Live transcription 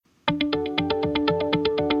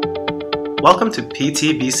Welcome to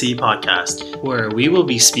PTBC Podcast, where we will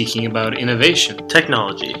be speaking about innovation,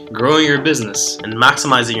 technology, growing your business, and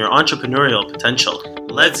maximizing your entrepreneurial potential.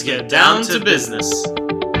 Let's get down to business.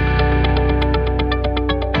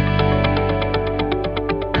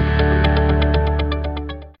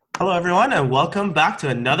 Hello, everyone, and welcome back to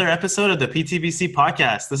another episode of the PTBC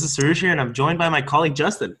Podcast. This is Sarush here, and I'm joined by my colleague,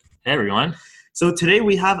 Justin. Hey, everyone. So today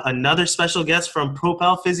we have another special guest from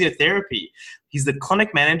Propel Physiotherapy. He's the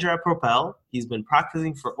clinic manager at Propel. He's been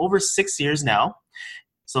practicing for over 6 years now.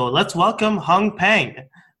 So let's welcome Hung Pang.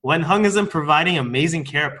 When Hung isn't providing amazing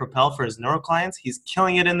care at Propel for his neuro clients, he's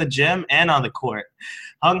killing it in the gym and on the court.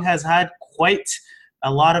 Hung has had quite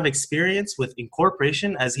a lot of experience with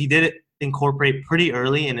incorporation, as he did incorporate pretty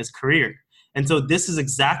early in his career. And so this is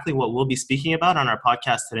exactly what we'll be speaking about on our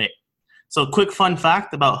podcast today. So quick fun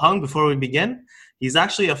fact about Hung before we begin. He's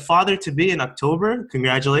actually a father-to-be in October.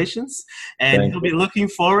 Congratulations. And he'll be looking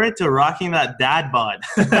forward to rocking that dad bod.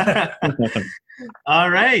 All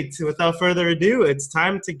right. Without further ado, it's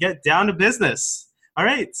time to get down to business. All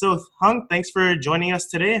right. So Hung, thanks for joining us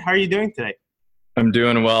today. How are you doing today? I'm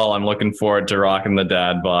doing well. I'm looking forward to rocking the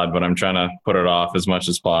dad bod, but I'm trying to put it off as much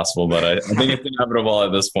as possible. But I think it's inevitable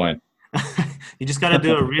at this point. You just got to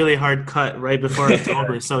do a really hard cut right before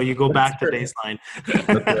October, so you go back to baseline.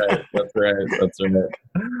 That's right.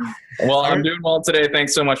 Well, I'm doing well today.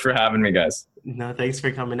 Thanks so much for having me, guys. No, thanks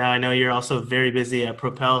for coming out. I know you're also very busy at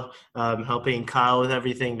Propel, helping Kyle with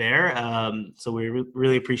everything there. So we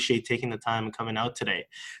really appreciate taking the time and coming out today.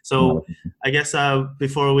 So I guess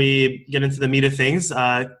before we get into the meat of things,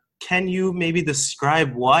 can you maybe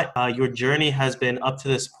describe what your journey has been up to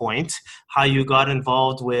this point, how you got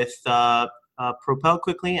involved with Propel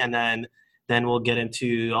quickly, and then we'll get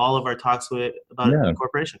into all of our talks about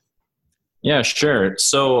incorporation. Yeah, sure.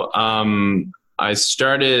 So I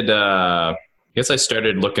started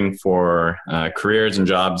looking for careers and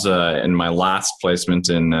jobs in my last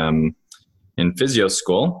placement in physio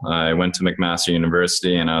school. I went to McMaster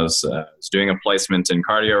University, and I was doing a placement in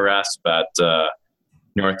cardio resp at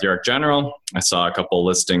North York General. I saw a couple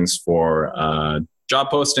listings for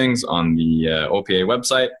job postings on the OPA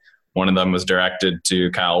website. One of them was directed to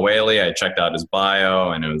Kyle Whaley. I checked out his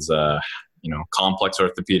bio, and it was complex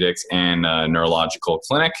orthopedics and neurological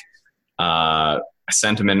clinic. I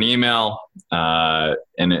sent him an email, and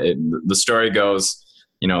the story goes,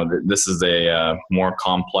 this is a more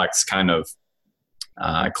complex kind of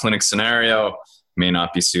clinic scenario. May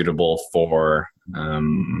not be suitable for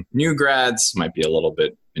new grads, might be a little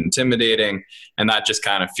bit intimidating, and that just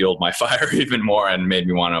kind of fueled my fire even more and made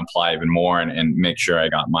me want to apply even more and make sure I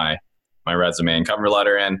got my resume and cover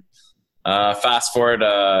letter in. Fast forward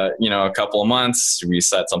a couple of months, we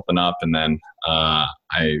set something up, and then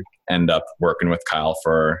I end up working with Kyle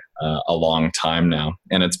for a long time now,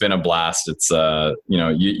 and it's been a blast. It's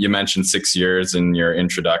you mentioned 6 years in your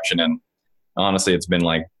introduction, and honestly it's been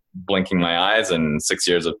like blinking my eyes, and 6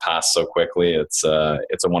 years have passed so quickly. It's a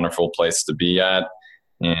wonderful place to be at,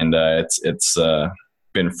 and it's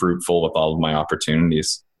been fruitful with all of my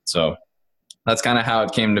opportunities. So that's kind of how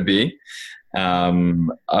it came to be.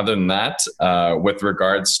 Other than that, with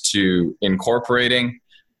regards to incorporating,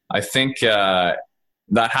 I think that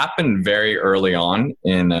happened very early on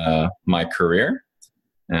in my career.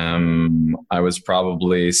 I was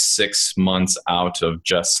probably 6 months out of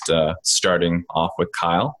just starting off with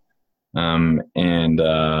Kyle.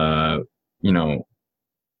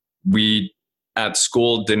 We at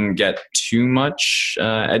school didn't get too much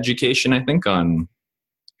education, I think, on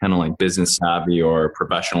kind of like business savvy or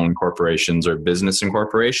professional incorporations or business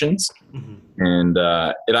incorporations. Mm-hmm. And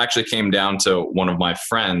it actually came down to one of my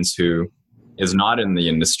friends who is not in the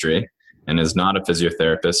industry and is not a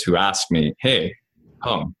physiotherapist, who asked me, "Hey,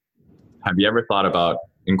 have you ever thought about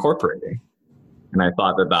incorporating?" And I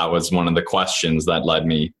thought that was one of the questions that led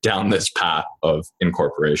me down this path of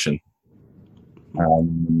incorporation. I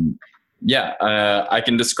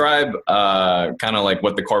can describe kind of like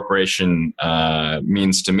what the corporation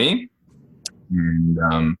means to me.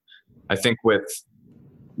 And I think with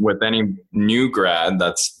any new grad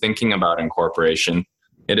that's thinking about incorporation,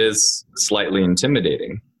 it is slightly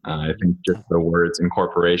intimidating. I think just the words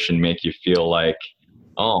incorporation make you feel like,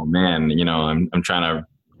 oh man, I'm trying to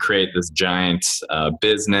create this giant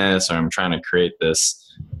business, or I'm trying to create this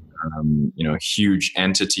huge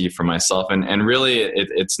entity for myself, and really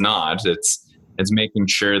it's not. It's making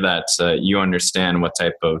sure that you understand what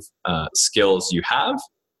type of skills you have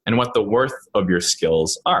and what the worth of your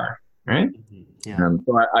skills are, right? Yeah.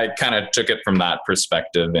 So I kind of took it from that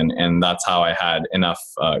perspective, and that's how I had enough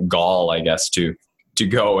gall, I guess, to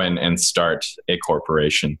go and start a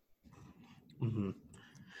corporation. Mm-hmm.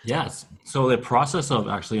 Yes. So the process of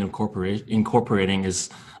actually incorporating is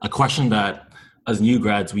a question that, as new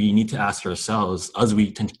grads, we need to ask ourselves as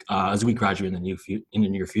we graduate in the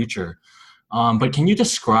near future. But can you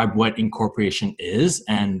describe what incorporation is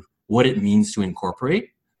and what it means to incorporate?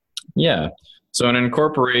 Yeah. So an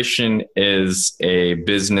incorporation is a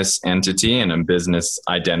business entity and a business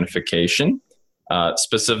identification.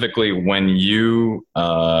 Specifically, when you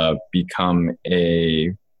become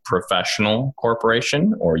a professional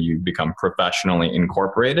corporation or you become professionally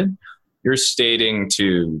incorporated, you're stating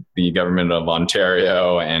to the government of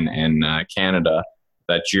Ontario and Canada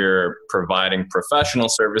that you're providing professional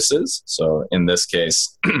services. So in this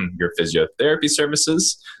case, your physiotherapy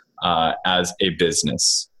services as a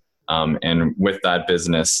business. And with that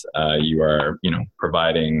business, you are,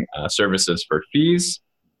 providing services for fees,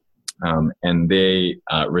 and they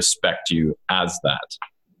respect you as that.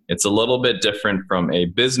 It's a little bit different from a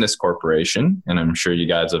business corporation, and I'm sure you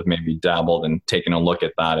guys have maybe dabbled and taken a look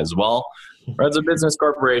at that as well. Or as a business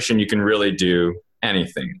corporation, you can really do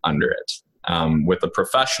anything under it. With a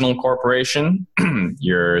professional corporation,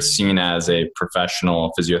 you're seen as a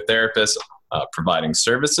professional physiotherapist providing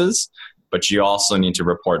services, but you also need to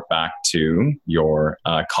report back to your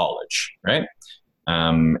college, right?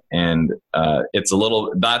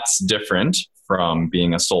 That's different from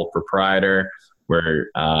being a sole proprietor, where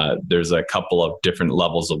there's a couple of different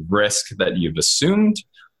levels of risk that you've assumed.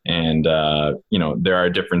 And, there are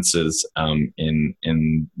differences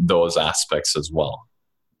in those aspects as well.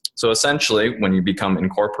 So essentially, when you become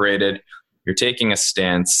incorporated, you're taking a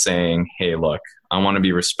stance saying, hey, look, I want to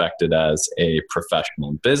be respected as a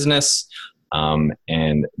professional business.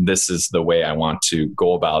 And this is the way I want to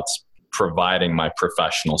go about providing my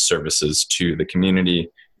professional services to the community,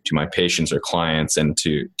 to my patients or clients, and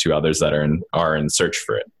to others that are in search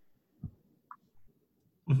for it.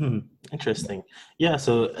 Mm-hmm. Interesting. Yeah,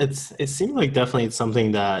 so it seemed like definitely it's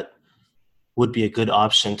something that would be a good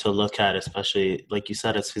option to look at, especially like you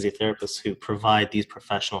said, as physiotherapists who provide these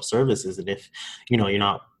professional services. And if you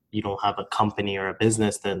don't have a company or a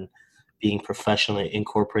business, then being professionally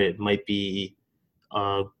incorporated might be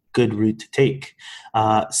a good route to take.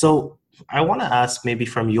 So I want to ask, maybe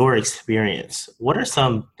from your experience, what are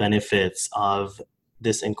some benefits of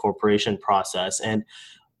this incorporation process, and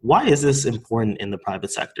why is this important in the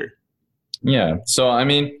private sector? Yeah. So,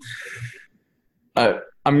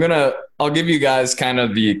 I'll give you guys kind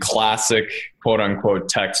of the classic quote unquote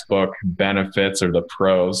textbook benefits or the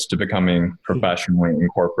pros to becoming professionally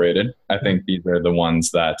incorporated. I think these are the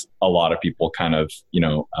ones that a lot of people kind of,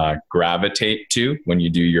 gravitate to when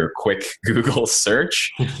you do your quick Google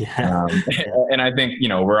search. Yeah. And I think,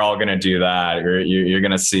 we're all going to do that. You're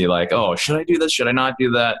going to see like, oh, should I do this? Should I not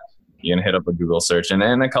do that? You're going to hit up a Google search and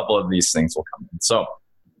a couple of these things will come in. So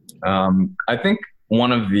I think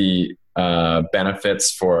one of the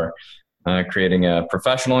benefits for creating a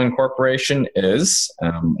professional incorporation is,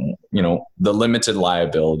 the limited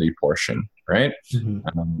liability portion, right?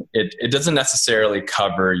 Mm-hmm. It doesn't necessarily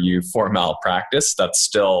cover you for malpractice. That's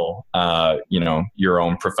still, your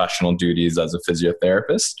own professional duties as a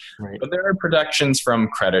physiotherapist. Right. But there are protections from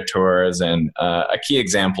creditors, and a key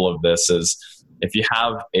example of this is if you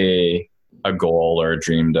have a goal or a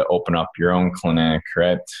dream to open up your own clinic,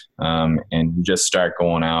 right? And you just start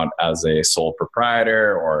going out as a sole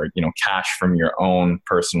proprietor or, cash from your own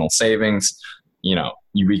personal savings,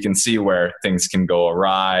 we can see where things can go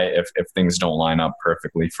awry if things don't line up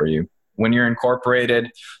perfectly for you. When you're incorporated,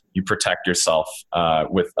 you protect yourself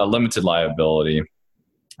with a limited liability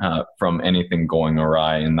from anything going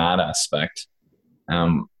awry in that aspect.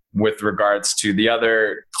 With regards to the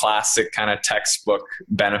other classic kind of textbook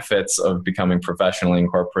benefits of becoming professionally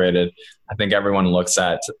incorporated, I think everyone looks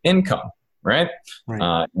at income, right?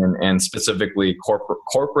 And specifically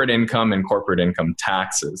corporate income and corporate income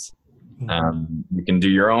taxes. You can do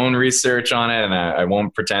your own research on it, and I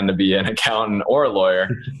won't pretend to be an accountant or a lawyer,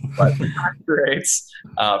 but the tax rates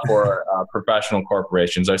for professional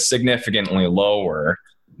corporations are significantly lower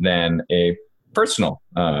than a personal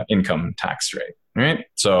income tax rate. Right.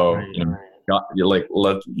 So,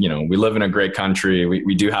 we live in a great country.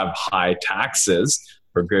 We do have high taxes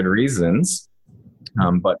for good reasons.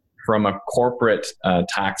 But from a corporate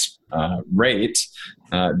tax rate,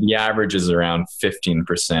 the average is around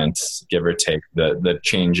 15%, give or take, the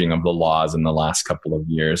changing of the laws in the last couple of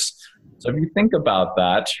years. So if you think about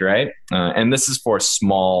that, right, and this is for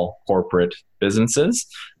small corporate businesses,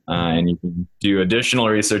 and you can do additional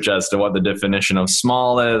research as to what the definition of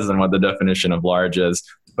small is and what the definition of large is.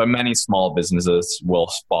 But many small businesses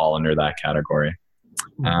will fall under that category.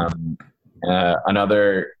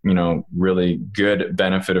 Another, really good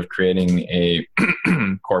benefit of creating a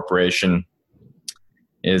corporation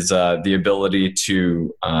is the ability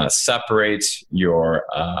to separate your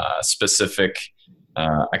specific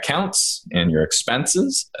accounts and your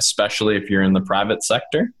expenses, especially if you're in the private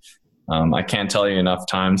sector. I can't tell you enough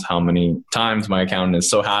times how many times my accountant is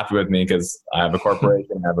so happy with me because I have a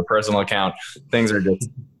corporation, I have a personal account. Things are just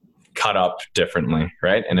cut up differently,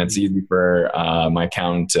 right? And it's easy for my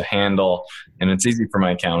accountant to handle, and it's easy for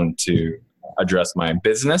my accountant to address my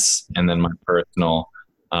business and then my personal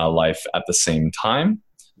life at the same time,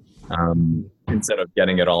 instead of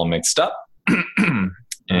getting it all mixed up.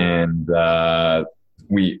 And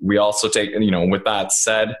we also take, with that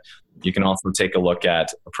said, you can also take a look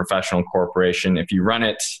at a professional corporation. If you run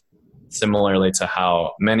it similarly to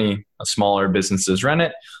how many smaller businesses run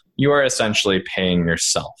it, you are essentially paying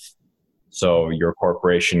yourself. So your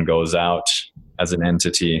corporation goes out as an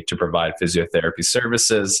entity to provide physiotherapy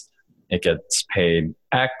services. It gets paid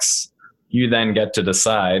X. You then get to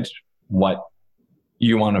decide what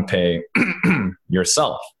you want to pay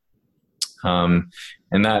yourself.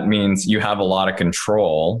 And that means you have a lot of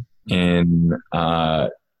control in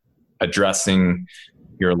addressing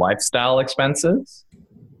your lifestyle expenses,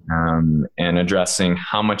 and addressing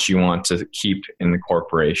how much you want to keep in the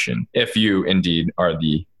corporation, if you indeed are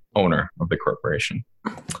the owner of the corporation.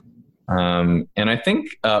 And I think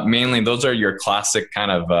mainly those are your classic kind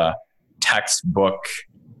of textbook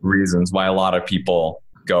reasons why a lot of people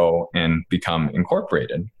go and become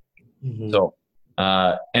incorporated. Mm-hmm. So,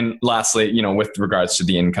 and lastly, with regards to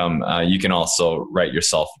the income, you can also write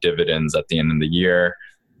yourself dividends at the end of the year.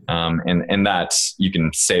 And that you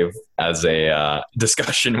can save as a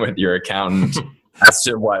discussion with your accountant as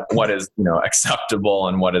to what is, acceptable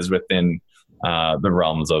and what is within the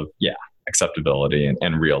realms of, acceptability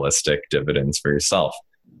and realistic dividends for yourself.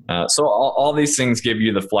 So all these things give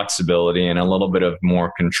you the flexibility and a little bit of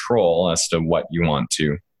more control as to what you want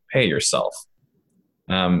to pay yourself.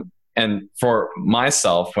 And for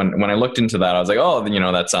myself, when I looked into that, I was like, oh,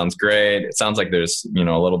 that sounds great. It sounds like there's, a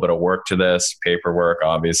little bit of work to this, paperwork,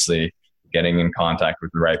 obviously, getting in contact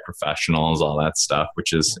with the right professionals, all that stuff,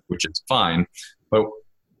 which is fine. But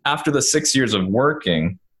after the 6 years of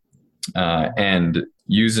working and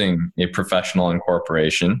using a professional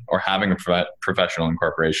incorporation or having a professional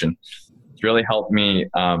incorporation, it's really helped me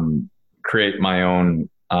create my own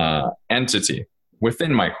entity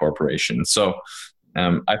within my corporation. So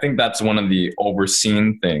I think that's one of the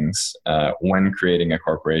overseen things when creating a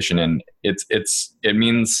corporation, and it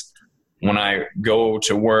means when I go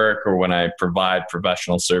to work or when I provide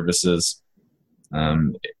professional services,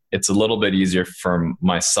 it's a little bit easier for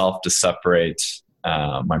myself to separate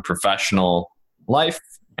my professional life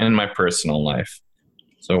and my personal life.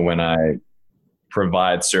 So when I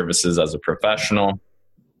provide services as a professional,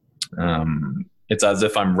 it's as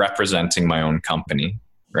if I'm representing my own company,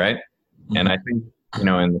 right? Mm-hmm. And I think, in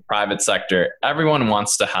the private sector, everyone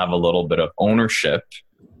wants to have a little bit of ownership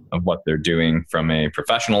of what they're doing from a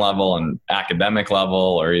professional level and academic level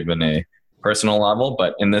or even a personal level.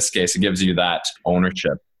 But in this case, it gives you that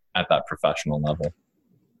ownership at that professional level.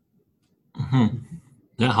 Mm-hmm.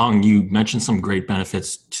 Yeah, Hung, you mentioned some great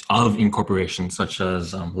benefits of incorporation, such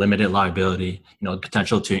as limited liability,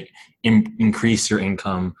 potential to increase your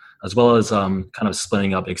income, as well as kind of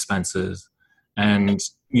splitting up expenses and,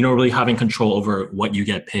 really having control over what you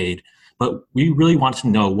get paid. But we really want to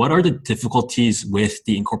know, what are the difficulties with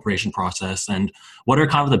the incorporation process, and what are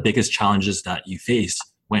kind of the biggest challenges that you face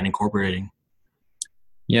when incorporating?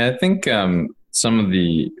 Yeah, I think some of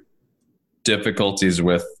the difficulties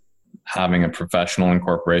with having a professional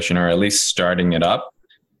incorporation, or at least starting it up,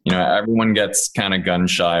 everyone gets kind of gun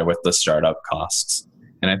shy with the startup costs.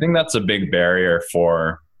 And I think that's a big barrier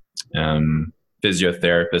for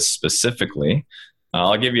physiotherapists specifically.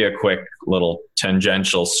 I'll give you a quick little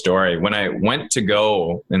tangential story. When I went to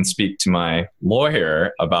go and speak to my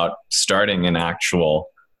lawyer about starting an actual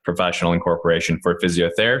professional incorporation for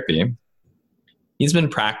physiotherapy, he's been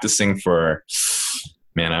practicing for,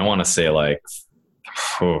 I want to say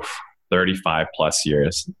 35 plus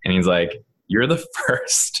years. And he's like, you're the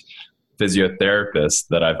first physiotherapist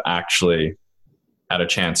that I've actually had a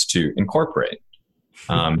chance to incorporate.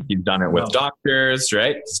 He's done it with doctors,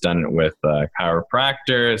 right? He's done it with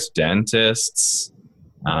chiropractors, dentists,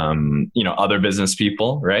 other business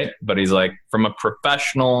people, right? But he's like, from a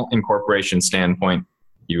professional incorporation standpoint,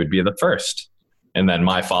 you would be the first. And then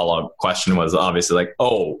my follow-up question was obviously like,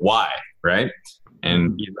 oh, why, right?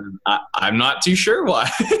 And even I'm not too sure why.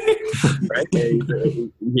 Right?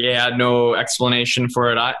 He had no explanation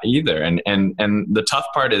for it either. And the tough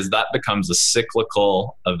part is that becomes a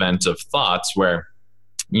cyclical event of thoughts where,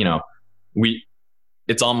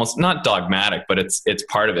 it's almost not dogmatic, but it's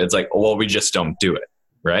part of it. It's like, well, we just don't do it.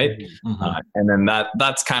 Right. Mm-hmm. And then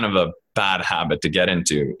that's kind of a bad habit to get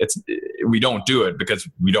into. We don't do it because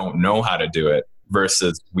we don't know how to do it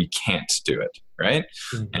versus we can't do it. Right.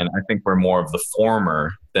 Mm-hmm. And I think we're more of the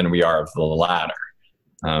former than we are of the latter,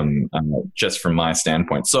 just from my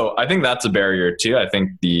standpoint. So I think that's a barrier too. I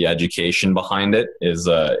think the education behind it is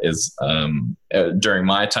during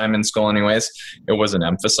my time in school anyways, it wasn't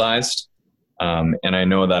emphasized. And I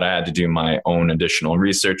know that I had to do my own additional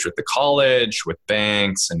research with the college, with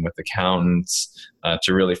banks, and with accountants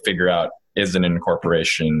to really figure out, is an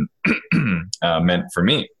incorporation meant for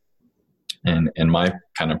me and my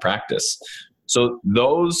kind of practice? So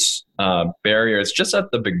those barriers just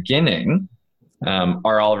at the beginning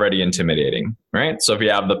are already intimidating, right? So if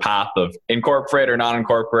you have the path of incorporate or not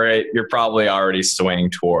incorporate, you're probably already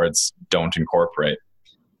swaying towards don't incorporate.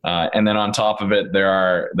 And then on top of it, there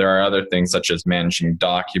are other things such as managing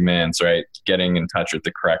documents, right? Getting in touch with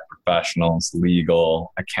the correct professionals,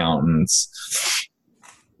 legal, accountants,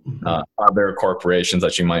 other corporations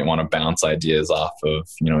that you might want to bounce ideas off of,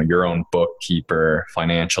 your own bookkeeper,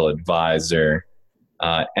 financial advisor.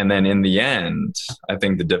 And then in the end, I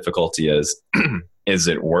think the difficulty is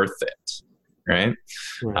it worth it? Right?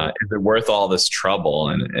 Is it worth all this trouble?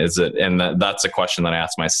 And that's a question that I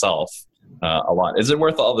ask myself a lot. Is it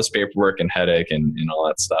worth all this paperwork and headache and all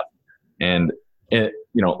that stuff? And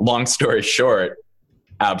long story short,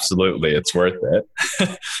 absolutely, it's worth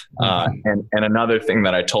it. And another thing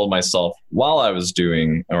that I told myself while I was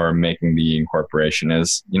doing or making the incorporation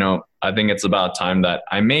is, I think it's about time that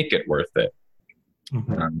I make it worth it.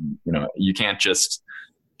 Mm-hmm. You can't just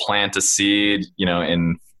plant a seed,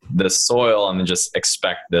 in the soil and then just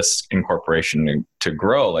expect this incorporation to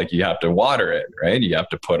grow. Like, you have to water it, right? You have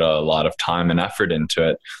to put a lot of time and effort into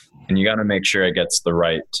it, and you got to make sure it gets the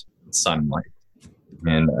right sunlight.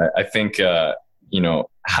 And I think,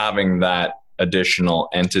 having that additional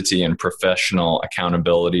entity and professional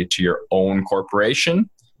accountability to your own corporation,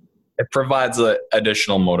 it provides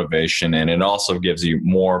additional motivation, and it also gives you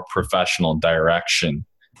more professional direction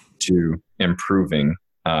to improving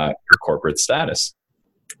your corporate status.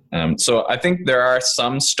 So I think there are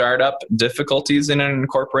some startup difficulties in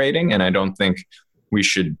incorporating, and I don't think we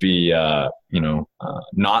should be,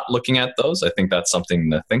 not looking at those. I think that's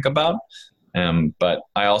something to think about. But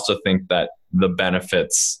I also think that the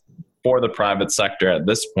benefits for the private sector at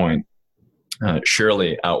this point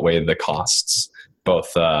surely outweigh the costs,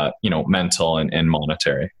 both, mental and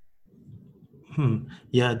monetary.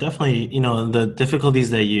 Yeah, definitely. The difficulties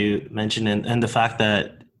that you mentioned and the fact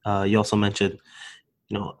that you also mentioned,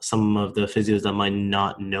 some of the physios that might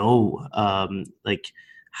not know,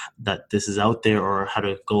 that this is out there or how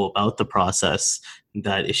to go about the process,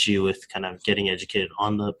 that issue with kind of getting educated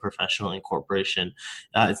on the professional incorporation.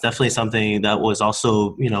 It's definitely something that was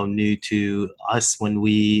also, new to us when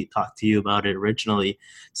we talked to you about it originally.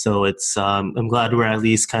 So it's, I'm glad we're at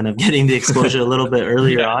least kind of getting the exposure a little bit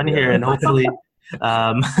earlier on here, and hopefully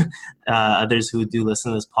others who do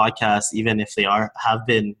listen to this podcast, even if they have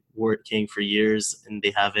been working for years and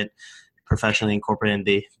they haven't professionally incorporated and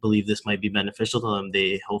they believe this might be beneficial to them,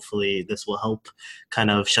 hopefully this will help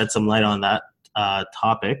kind of shed some light on that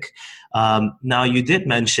topic. Now, you did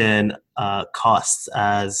mention costs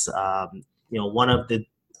as one of the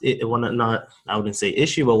I wouldn't say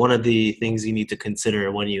issue, but one of the things you need to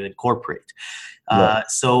consider when you incorporate.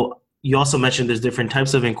 So you also mentioned there's different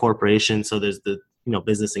types of incorporation. So there's the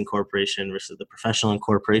business incorporation versus the professional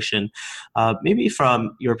incorporation. Maybe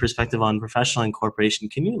from your perspective on professional incorporation,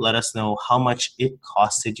 can you let us know how much it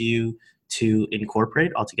costed you to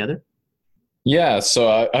incorporate altogether? Yeah,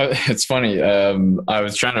 so it's funny. I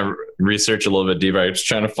was trying to research a little bit deeper. I was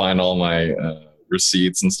trying to find all my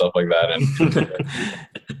receipts and stuff like that. And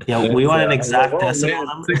yeah, we want an exact decimal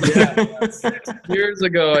number. 6 years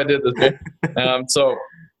ago I did this. So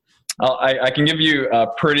I can give you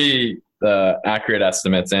pretty accurate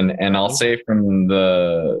estimates, and I'll say from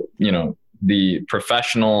the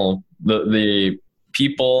professional, the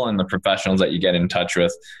people and the professionals that you get in touch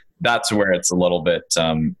with, that's where it's a little bit,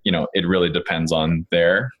 it really depends on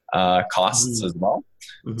their costs as well.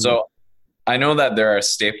 Mm-hmm. So I know that there are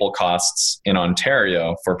staple costs in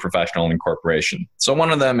Ontario for professional incorporation. So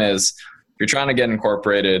one of them is, if you're trying to get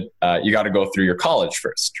incorporated, you got to go through your college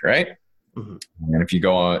first, right? Mm-hmm. And if you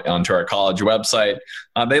go onto our college website,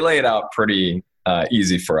 they lay it out pretty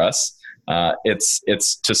easy for us.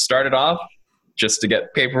 It's to start it off, just to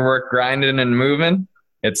get paperwork grinding and moving,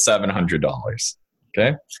 it's $700.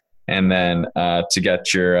 Okay. And then to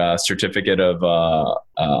get your certificate of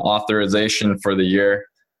authorization for the year,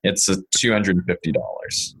 it's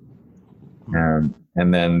 $250.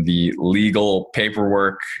 And then the legal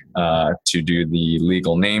paperwork to do the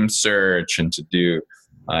legal name search and to do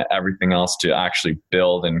everything else to actually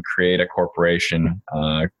build and create a corporation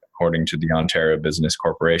according to the Ontario Business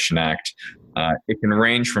Corporation Act. It can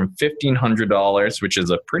range from $1,500, which is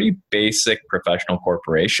a pretty basic professional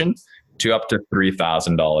corporation, to up to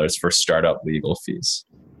 $3,000 for startup legal fees.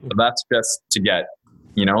 So that's just to get,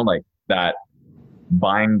 like that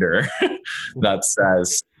binder that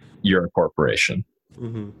says you're a corporation.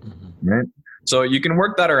 Right? So you can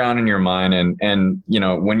work that around in your mind. And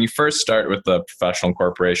when you first start with the professional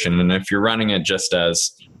corporation, and if you're running it just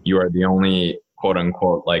as you are the only quote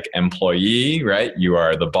unquote like employee, right? You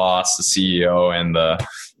are the boss, the CEO, and the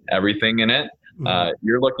everything in it.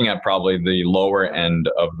 You're looking at probably the lower end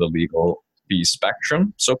of the legal fee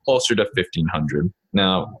spectrum, so closer to $1,500.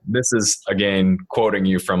 Now, this is again quoting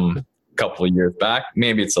you from a couple of years back.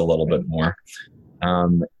 Maybe it's a little bit more.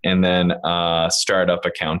 And then startup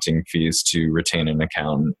accounting fees to retain an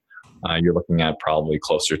accountant. You're looking at probably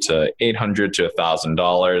closer to $800 to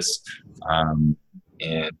 $1,000,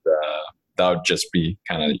 and that would just be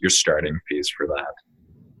kind of your starting fees for that.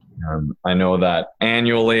 I know that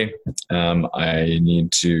annually, I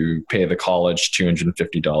need to pay the college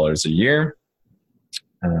 $250 a year.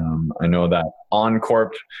 I know that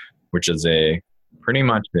OnCorp, which is pretty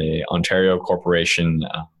much a Ontario corporation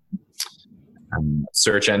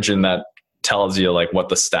search engine that tells you like what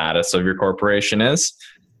the status of your corporation is,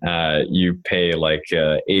 you pay like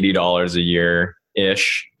 $80 a year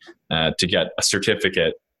ish to get a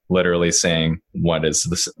certificate literally saying what is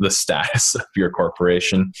the status of your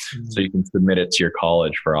corporation. So you can submit it to your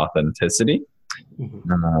college for authenticity.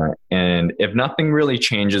 And if nothing really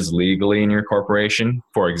changes legally in your corporation,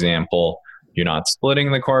 for example, you're not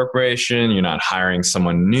splitting the corporation, you're not hiring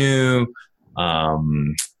someone new,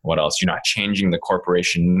 what else? You're not changing the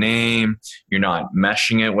corporation name, you're not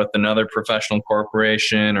meshing it with another professional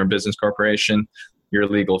corporation or business corporation, your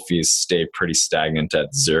legal fees stay pretty stagnant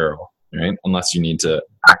at zero, right? Unless you need to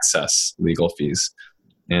access legal fees.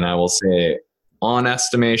 And I will say, on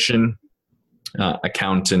estimation,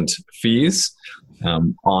 accountant fees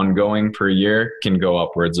ongoing per year can go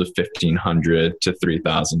upwards of $1,500 to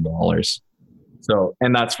 $3,000. So,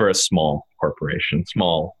 and that's for a small corporation,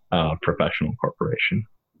 small professional corporation.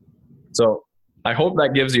 So I hope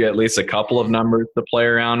that gives you at least a couple of numbers to play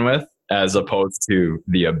around with, as opposed to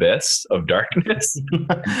the abyss of darkness.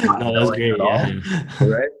 No, that's great. Yeah.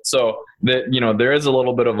 Right. So there is a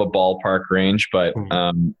little bit of a ballpark range, but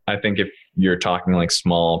I think if you're talking like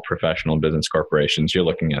small professional business corporations, you're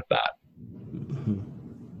looking at that.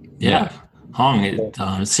 Yeah. Hong,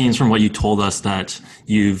 it seems from what you told us that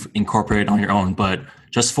you've incorporated on your own, but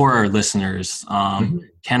just for our listeners,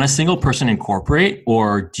 can a single person incorporate,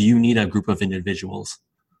 or do you need a group of individuals?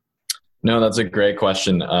 No, that's a great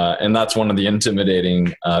question. And that's one of the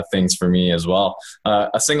intimidating things for me as well.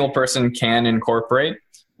 A single person can incorporate.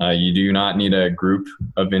 You do not need a group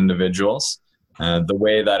of individuals. The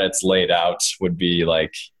way that it's laid out would be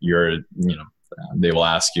like they will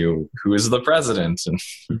ask you, who is the president? And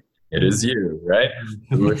it is you, right?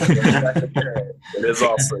 Who is the secretary? It is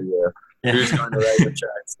also you. Yeah. Who's going to write the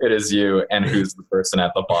checks? It is you. And who's the person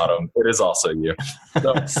at the bottom? It is also you.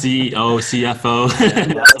 So, CEO, CFO.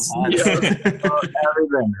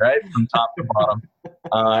 Everything, right? From top to bottom.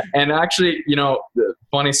 And actually, the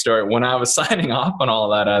funny story, when I was signing off on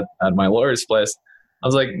all of that at my lawyer's place, I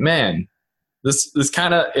was like, man, this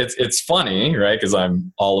kind of, it's funny, right? Because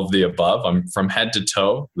I'm all of the above. I'm from head to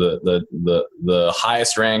toe, the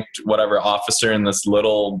highest ranked whatever officer in this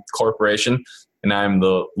little corporation. And I'm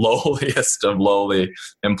the lowliest of lowly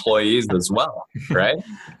employees as well, right?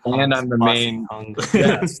 And I'm the main.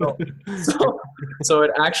 Yeah, so it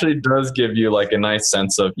actually does give you like a nice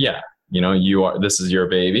sense of, this is your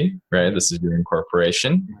baby, right? This is your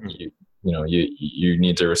incorporation. You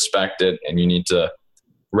need to respect it, and you need to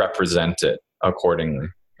represent it accordingly.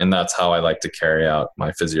 And that's how I like to carry out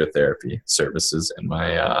my physiotherapy services and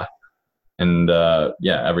my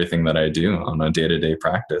everything that I do on a day-to-day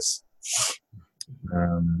practice.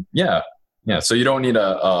 So you don't need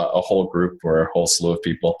a whole group or a whole slew of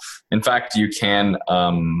people. In fact, you can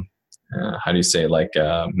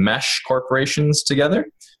mesh corporations together.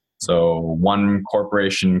 So one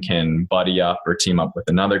corporation can buddy up or team up with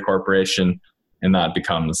another corporation, and that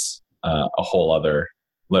becomes a whole other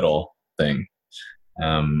little thing.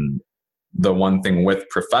 The one thing with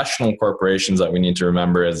professional corporations that we need to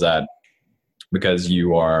remember is that because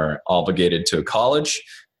you are obligated to a college.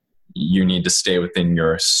 You need to stay within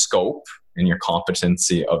your scope and your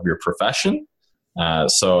competency of your profession.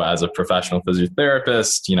 So as a professional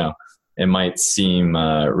physiotherapist, it might seem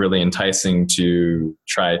really enticing to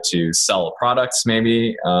try to sell products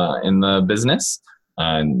maybe in the business,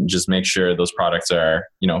 and just make sure those products are,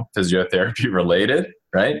 physiotherapy related,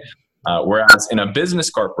 right? Whereas in a business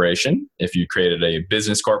corporation, if you created a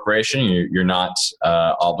business corporation, you're not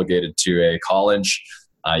obligated to a college.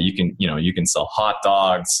 You can sell hot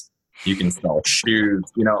dogs, you can sell shoes,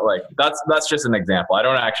 that's just an example. I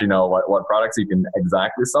don't actually know what products you can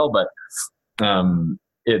exactly sell, but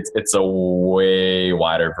it's a way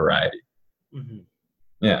wider variety. Mm-hmm.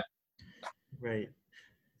 Yeah. Right.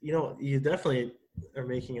 You definitely are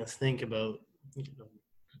making us think about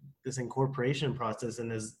this incorporation process,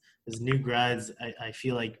 and as new grads, I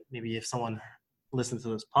feel like maybe if someone listens to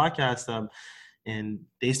this podcast and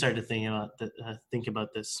they start to think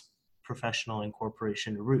about this professional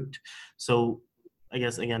incorporation route. So I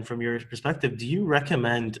guess, again, from your perspective, do you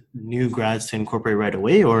recommend new grads to incorporate right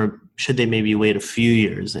away, or should they maybe wait a few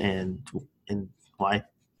years, and why?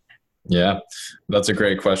 Yeah, that's a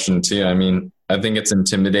great question too. I mean, I think it's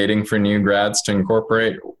intimidating for new grads to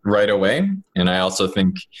incorporate right away. And I also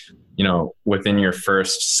think, within your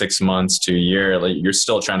first 6 months to a year, like, you're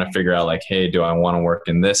still trying to figure out, like, hey, do I want to work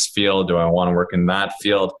in this field? Do I want to work in that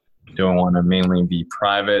field? Do I want to mainly be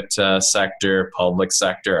private sector, public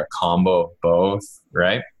sector, a combo of both,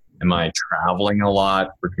 right? Am I traveling a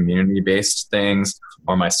lot for community-based things,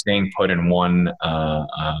 or am I staying put in one,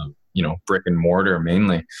 brick and mortar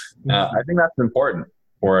mainly? I think that's important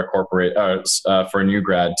for a new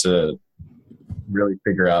grad to really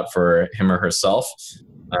figure out for him or herself.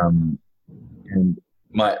 And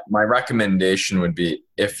my recommendation would be,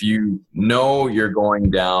 if you're going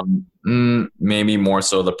down maybe more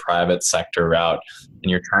so the private sector route, and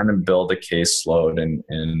you're trying to build a caseload,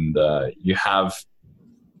 and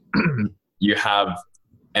you have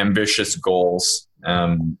ambitious goals,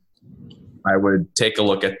 I would take a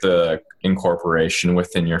look at the incorporation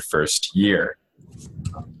within your first year.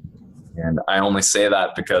 And I only say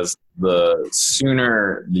that because the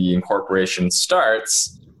sooner the incorporation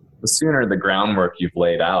starts, the sooner the groundwork you've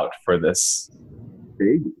laid out for this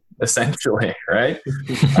baby, essentially, right?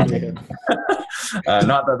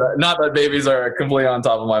 Not that babies are completely on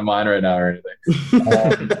top of my mind right now or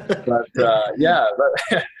anything.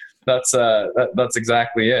 That's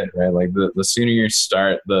exactly it, right? Like, the sooner you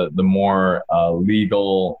start, the more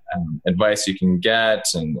legal advice you can get,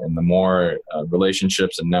 and the more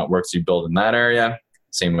relationships and networks you build in that area.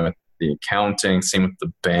 Same with the accounting, same with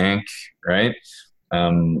the bank, right?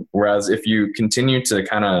 Whereas if you continue to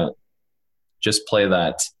kind of just play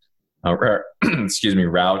that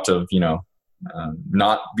route of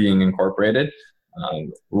not being incorporated,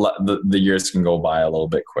 the years can go by a little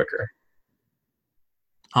bit quicker.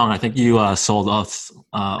 I think you sold us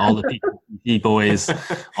all the PPP boys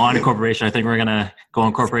on incorporation. I think we're going to go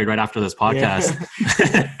incorporate right after this podcast.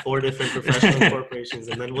 Yeah. 4 different professional corporations,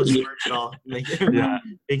 and then we'll just merge it all. Make it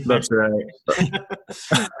big. That's right.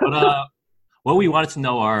 But what we wanted to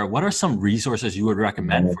know what are some resources you would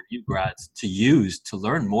recommend for new grads to use to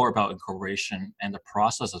learn more about incorporation and the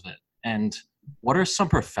process of it? And what are some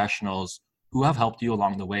professionals who have helped you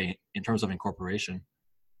along the way in terms of incorporation?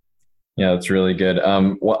 Yeah, that's really good.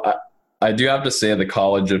 I do have to say the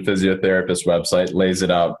College of Physiotherapists website lays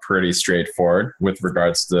it out pretty straightforward with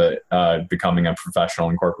regards to becoming a professional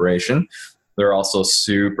incorporation. They're also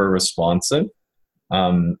super responsive.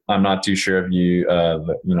 I'm not too sure if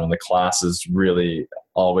the class is really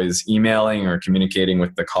always emailing or communicating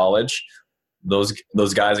with the college. Those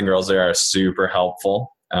guys and girls there are super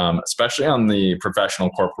helpful, especially on the professional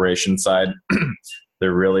corporation side.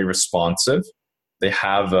 They're really responsive. They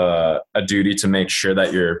have a duty to make sure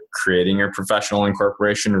that you're creating your professional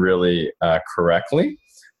incorporation really correctly.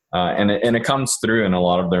 And it comes through in a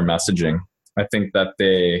lot of their messaging. I think that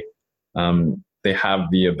they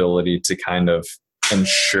have the ability to kind of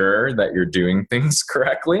ensure that you're doing things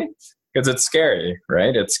correctly, because it's scary,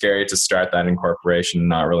 right? It's scary to start that incorporation and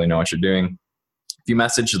not really know what you're doing. If you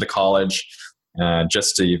message the college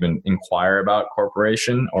just to even inquire about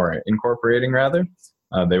corporation or incorporating rather,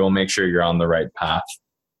 they will make sure you're on the right path.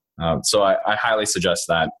 So I highly suggest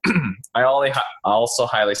that. I also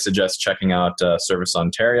highly suggest checking out Service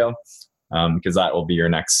Ontario, because that will be your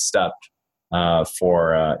next step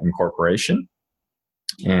for incorporation.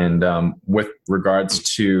 And with regards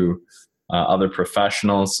to other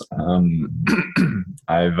professionals,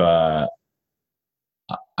 I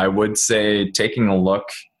would say taking a look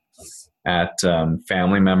at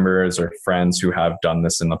family members or friends who have done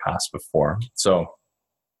this in the past before. So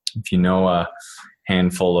if you know a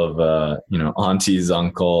handful of aunties,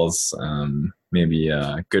 uncles, maybe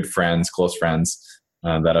good friends, close friends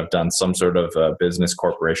that have done some sort of business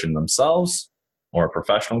corporation themselves or a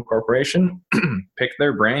professional corporation, pick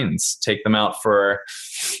their brains, take them out for,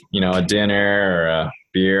 a dinner or a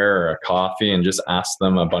beer or a coffee, and just ask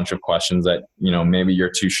them a bunch of questions that, maybe you're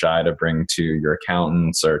too shy to bring to your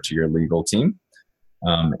accountants or to your legal team.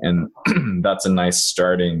 And that's a nice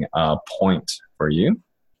starting point for you.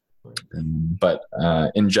 But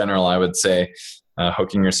in general, I would say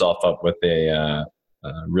hooking yourself up with a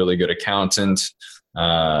really good accountant,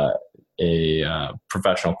 a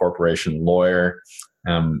professional corporation lawyer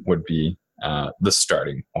would be the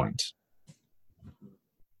starting point.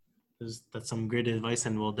 That's some great advice,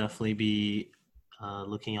 and we'll definitely be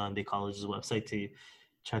looking on the college's website to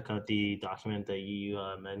check out the document that you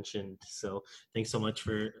mentioned. So thanks so much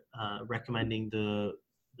for recommending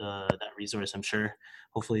that resource. I'm sure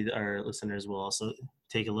hopefully our listeners will also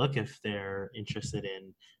take a look if they're interested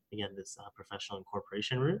in, again, this professional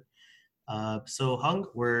incorporation route. So Hung,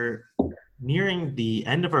 we're nearing the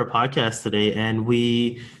end of our podcast today, and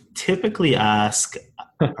we typically ask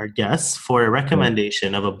our guests for a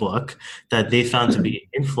recommendation of a book that they found to be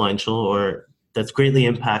influential or that's greatly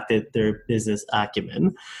impacted their business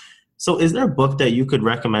acumen. So is there a book that you could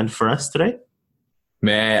recommend for us today?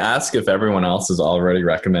 May I ask if everyone else has already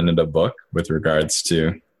recommended a book with regards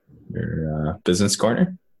to your business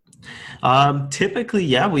corner? Typically,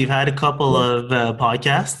 yeah, we've had a couple of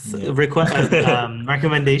podcasts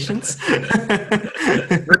recommendations.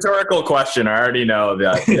 Rhetorical question. I already know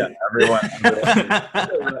that. Yeah, everyone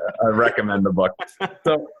I recommend the book.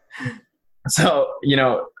 So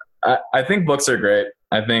I think books are great.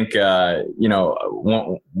 I think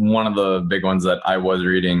one of the big ones that I was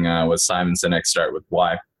reading was Simon Sinek's Start With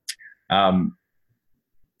Why. I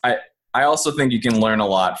also think you can learn a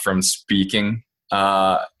lot from speaking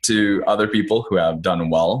to other people who have done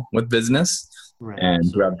well with business, right, and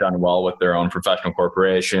who have done well with their own professional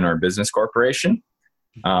corporation or business corporation.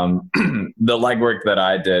 The legwork that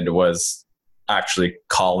I did was actually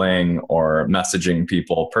calling or messaging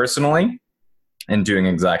people personally and doing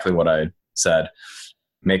exactly what I said.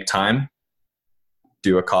 Make time,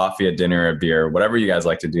 do a coffee, a dinner, a beer, whatever you guys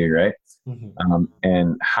like to do, right? Mm-hmm.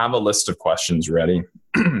 And have a list of questions ready.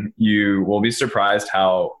 You will be surprised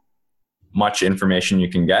how much information you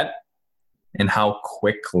can get and how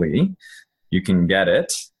quickly you can get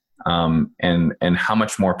it, and how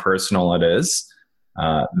much more personal it is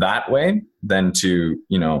that way than to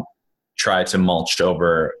try to mulch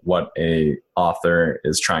over what a author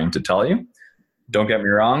is trying to tell you. Don't get me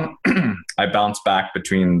wrong, I bounce back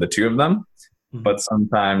between the two of them, but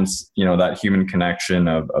sometimes that human connection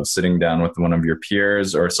of sitting down with one of your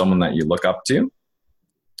peers or someone that you look up to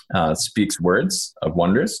speaks words of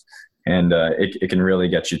wonders. And it can really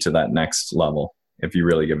get you to that next level if you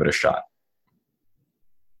really give it a shot.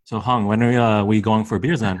 So Hung, when are we going for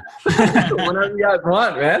beers then? Whenever you guys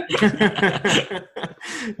want, man.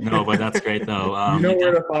 No, but that's great though. You know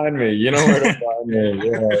where to find me. Yeah.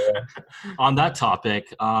 On that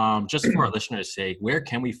topic, just for our listeners' sake, where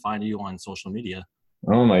can we find you on social media?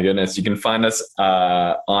 Oh my goodness. You can find us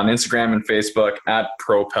on Instagram and Facebook at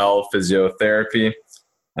Propel Physiotherapy.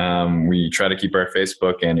 We try to keep our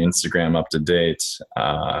Facebook and Instagram up to date.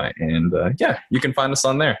 You can find us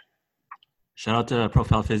on there. Shout out to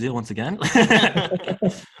Propel Physio once again.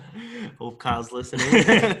 Hope Kyle's listening.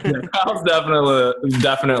 Yeah, Kyle's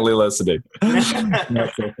definitely listening.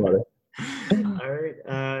 That's so funny. All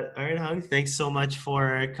right, Hung. Thanks so much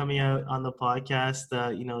for coming out on the podcast.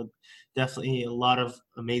 Definitely a lot of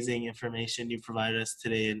amazing information you provided us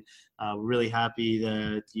today, and we're really happy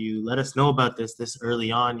that you let us know about this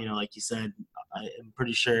early on. Like you said, I am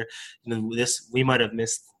pretty sure this we might have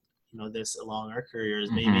missed this along our careers.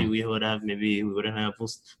 Maybe we would have, maybe we wouldn't have.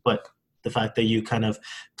 But the fact that you kind of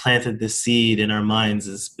planted this seed in our minds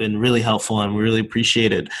has been really helpful, and we really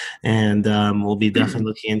appreciate it. And we'll be definitely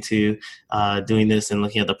looking into doing this and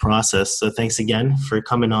looking at the process. So thanks again for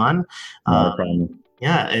coming on. No problem.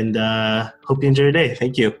 Yeah, and hope you enjoy your day.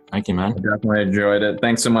 Thank you. Thank you, man. I definitely enjoyed it.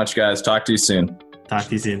 Thanks so much, guys. Talk to you soon.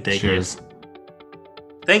 Take care.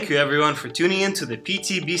 Thank you, everyone, for tuning in to the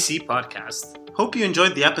PTBC podcast. Hope you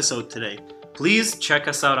enjoyed the episode today. Please check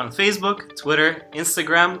us out on Facebook, Twitter,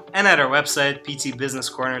 Instagram, and at our website,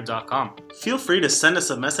 ptbusinesscorner.com. Feel free to send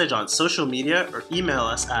us a message on social media or email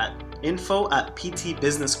us at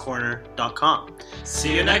info@ptbusinesscorner.com.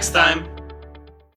 See you next time.